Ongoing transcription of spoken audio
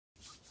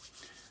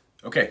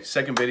Okay,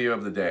 second video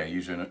of the day. I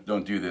usually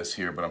don't do this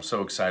here, but I'm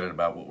so excited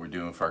about what we're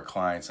doing for our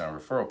clients and our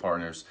referral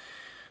partners,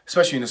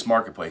 especially in this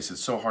marketplace.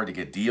 It's so hard to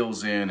get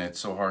deals in. It's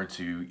so hard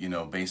to,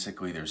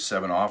 basically there's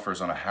 7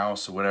 offers on a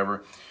house or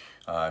whatever.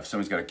 If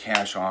somebody's got a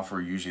cash offer,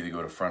 usually they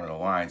go to front of the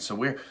line. So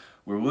we're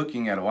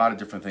looking at a lot of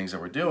different things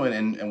that we're doing,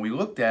 and we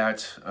looked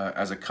at,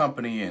 as a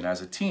company and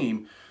as a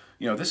team,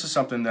 this is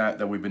something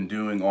that we've been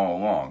doing all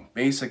along.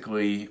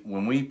 Basically,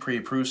 when we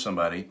pre-approve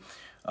somebody,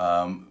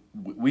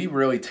 we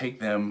really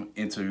take them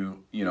into,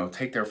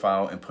 take their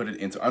file and put it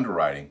into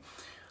underwriting.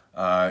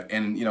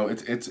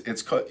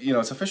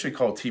 It's officially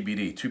called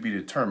TBD, to be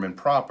determined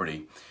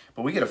property,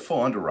 but we get a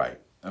full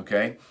underwrite,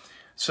 okay?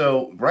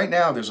 So right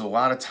now there's a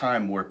lot of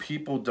time where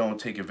people don't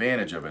take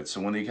advantage of it. So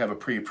when they have a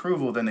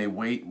pre-approval, then they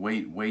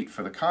wait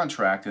for the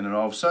contract, and then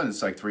all of a sudden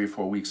it's like 3 or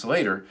 4 weeks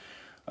later,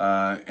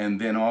 and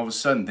then all of a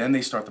sudden then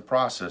they start the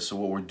process. So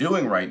what we're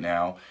doing right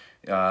now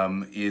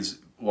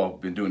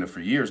been doing it for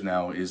years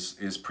now,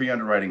 is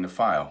pre-underwriting the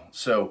file.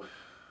 So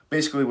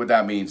basically what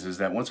that means is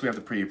that once we have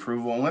the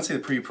pre-approval, and let's say the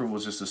pre-approval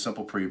is just a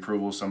simple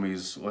pre-approval,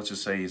 let's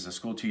just say he's a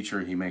school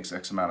teacher, he makes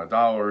X amount of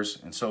dollars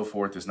and so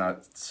forth, is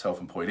not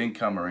self-employed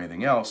income or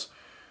anything else.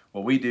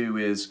 What we do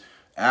is,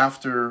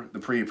 after the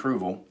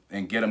pre-approval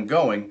and get them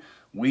going,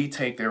 we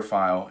take their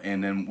file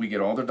and then we get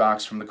all their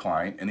docs from the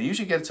client, and they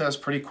usually get it to us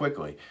pretty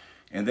quickly.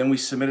 And then we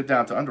submit it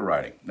down to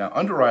underwriting. Now,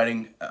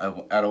 underwriting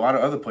at a lot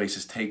of other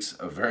places takes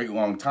a very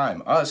long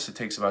time. Us, it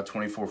takes about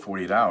 24,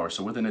 48 hours.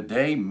 So within a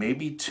day,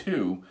 maybe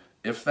 2,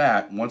 if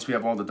that, once we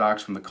have all the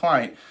docs from the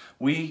client,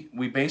 we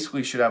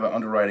basically should have an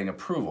underwriting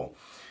approval.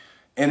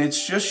 And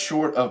it's just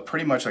short of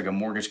pretty much like a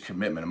mortgage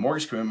commitment. A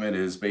mortgage commitment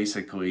is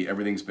basically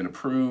everything's been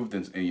approved,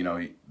 and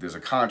there's a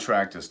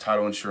contract, there's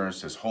title insurance,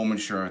 there's home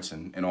insurance,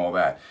 and all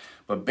that.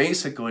 But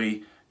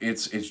basically,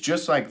 it's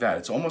just like that.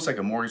 It's almost like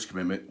a mortgage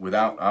commitment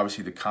without,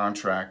 obviously, the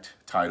contract,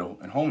 title,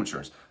 and home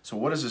insurance. So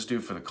what does this do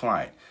for the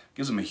client? It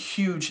gives them a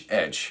huge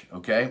edge,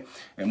 okay?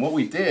 And what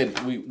we did,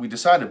 we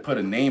decided to put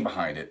a name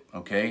behind it,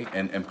 okay,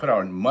 and put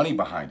our money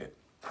behind it.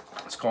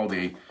 It's called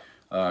a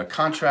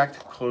contract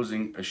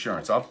closing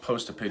assurance. I'll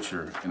post a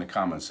picture in the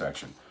comment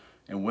section.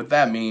 And what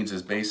that means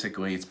is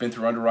basically it's been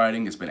through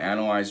underwriting, it's been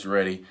analyzed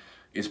already.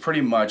 It's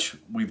pretty much,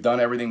 we've done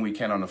everything we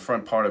can on the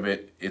front part of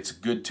it. It's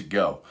good to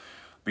go.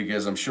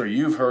 Because I'm sure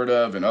you've heard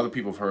of, and other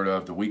people have heard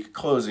of, the week of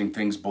closing,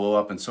 things blow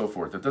up and so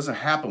forth. That doesn't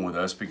happen with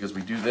us because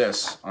we do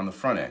this on the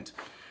front end.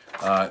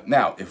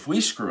 Now, if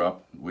we screw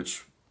up,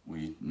 which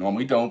we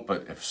normally don't,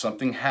 but if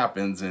something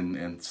happens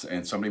and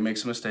somebody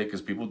makes a mistake,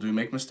 because people do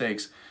make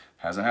mistakes,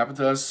 hasn't happened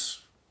to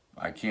us,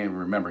 I can't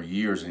remember,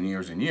 years and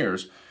years and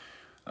years.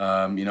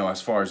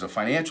 As far as the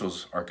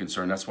financials are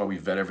concerned, that's why we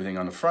vet everything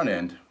on the front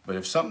end. But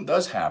if something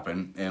does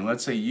happen, and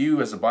let's say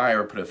you as a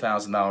buyer put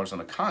 $1,000 on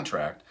a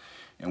contract,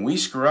 and we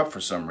screw up for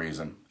some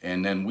reason,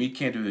 and then we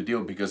can't do the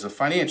deal because of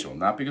financial,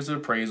 not because of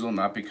appraisal,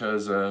 not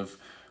because of,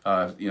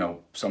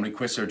 somebody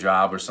quits their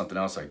job or something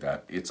else like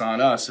that. It's on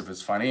us if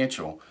it's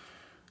financial.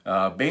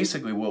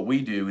 Basically, what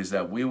we do is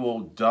that we will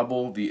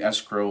double the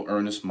escrow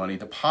earnest money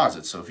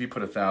deposit. So if you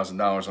put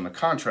 $1,000 on a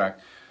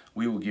contract,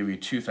 we will give you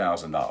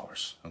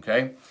 $2,000,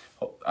 okay?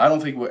 I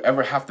don't think we'll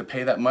ever have to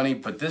pay that money,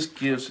 but this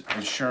gives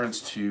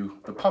insurance to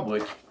the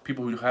public,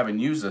 people who haven't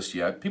used us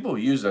yet. People who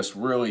use us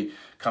really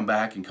come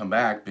back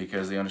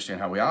because they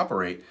understand how we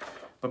operate.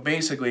 But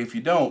basically, if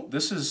you don't,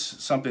 this is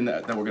something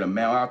that we're going to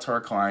mail out to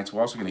our clients.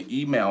 We're also going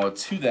to email it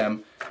to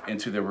them and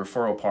to their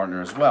referral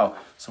partner as well.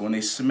 So when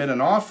they submit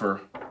an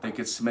offer, they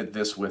could submit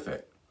this with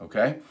it,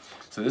 okay?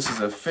 So this is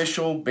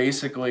official.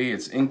 Basically,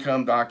 it's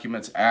income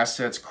documents,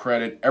 assets,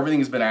 credit, everything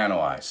has been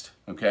analyzed,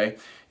 okay?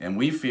 And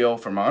we feel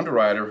from our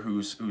underwriter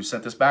who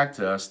sent this back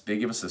to us, they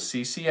give us a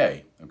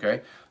CCA,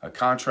 okay? A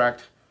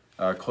contract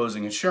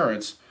closing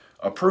assurance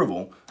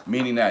approval,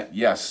 meaning that,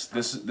 yes,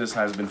 this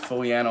has been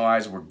fully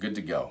analyzed, we're good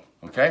to go,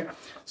 okay?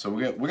 So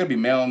we're gonna be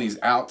mailing these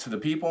out to the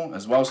people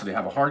as well, so they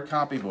have a hard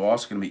copy, but we're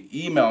also gonna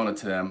be emailing it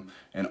to them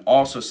and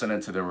also sending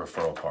it to their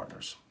referral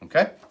partners,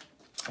 okay?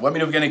 Let me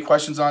know if you get any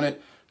questions on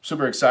it.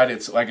 Super excited.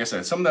 It's, like I said,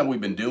 it's something that we've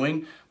been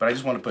doing, but I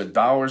just want to put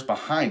dollars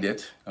behind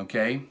it,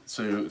 okay,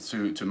 so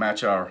to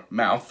match our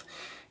mouth,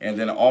 and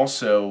then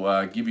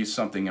also give you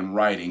something in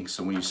writing.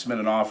 So when you submit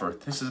an offer,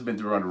 this has been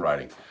through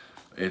underwriting.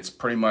 It's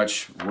pretty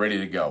much ready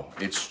to go.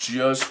 It's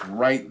just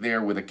right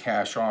there with a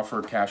cash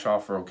offer,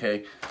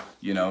 okay.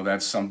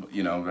 That's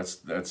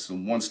that's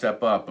one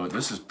step up, but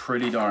this is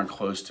pretty darn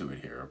close to it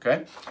here,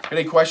 okay?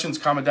 Any questions,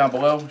 comment down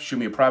below, shoot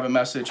me a private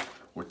message,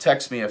 or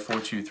text me at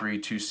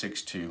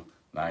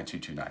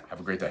 423-262-9229. Have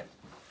a great day.